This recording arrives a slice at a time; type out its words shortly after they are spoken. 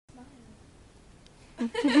Alright?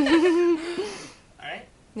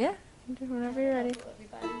 Yeah, whenever you're ready.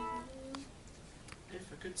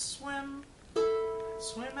 If I could swim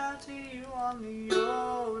out to you on the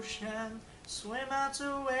ocean, swim out to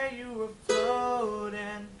where you were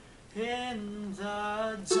floating in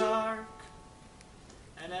the dark.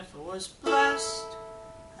 And if I was blessed,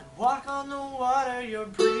 I'd walk on the water you're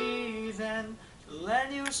breathing, to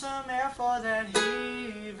lend you some air for that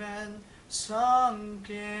heaving,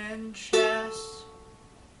 sunken chest.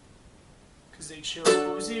 'Cause they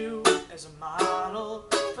chose you as a model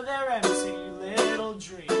for their empty little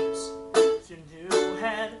dreams, with your new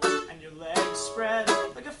head and your legs spread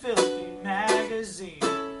like a filthy magazine.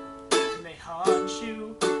 And they hunt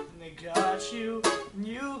you, and they got you, and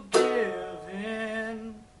you give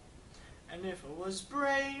in. And if I was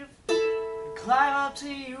brave, I'd climb up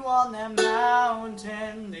to you on that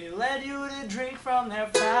mountain. They led you to drink from their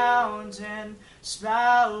fountain,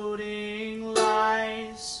 spouting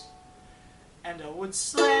lies. And I would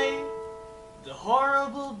slay the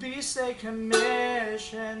horrible beast they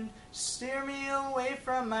commissioned, steer me away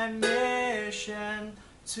from my mission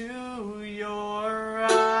to your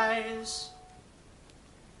eyes.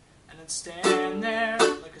 And I'd stand there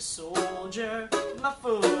like a soldier, with my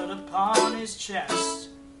foot upon his chest,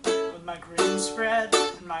 with my grin spread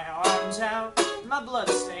and my arms out, and my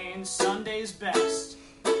blood-stained Sunday's best.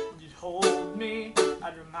 You'd hold me,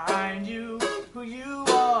 I'd remind you who you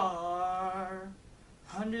are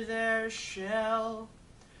under their shell.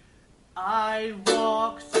 I'd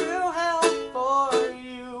walk through hell for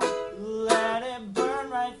you, let it burn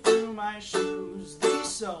right through my shoes. These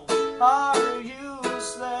souls are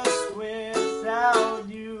useless without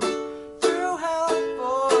you. Through hell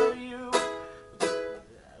for you,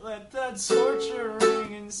 let the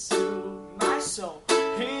torturing ensue. My soul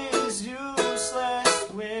is useless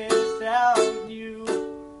without you.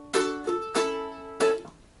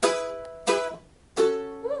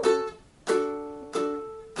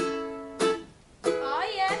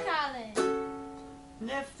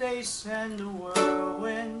 If they send a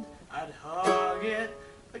whirlwind, I'd hug it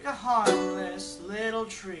like a harmless little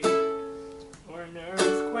tree. Or an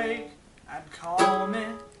earthquake, I'd calm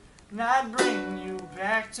it, and I'd bring you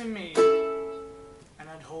back to me. And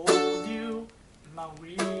I'd hold you in my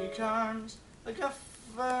weak arms like a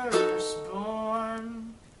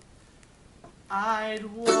firstborn. I'd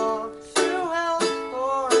walk through hell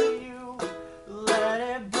for you, let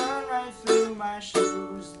it burn right through my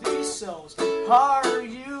shoes. These souls are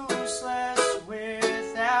useless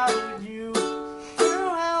without you.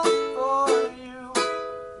 Through hell for you,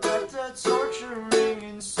 let the torturing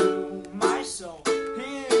ensue. My soul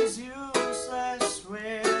is useless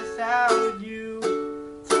without you.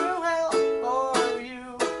 Through hell for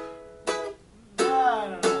you, I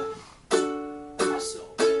don't know. My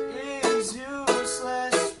soul is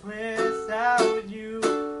useless without you.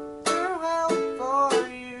 Through hell for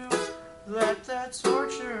you, let the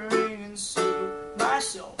torturing ensue. My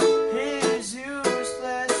soul is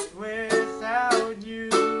useless without you.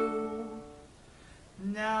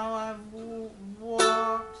 Now I've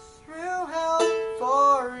walked through hell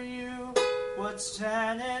for you. What's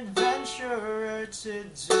an adventurer to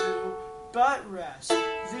do but rest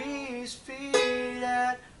these feet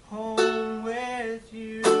at home with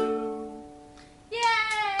you?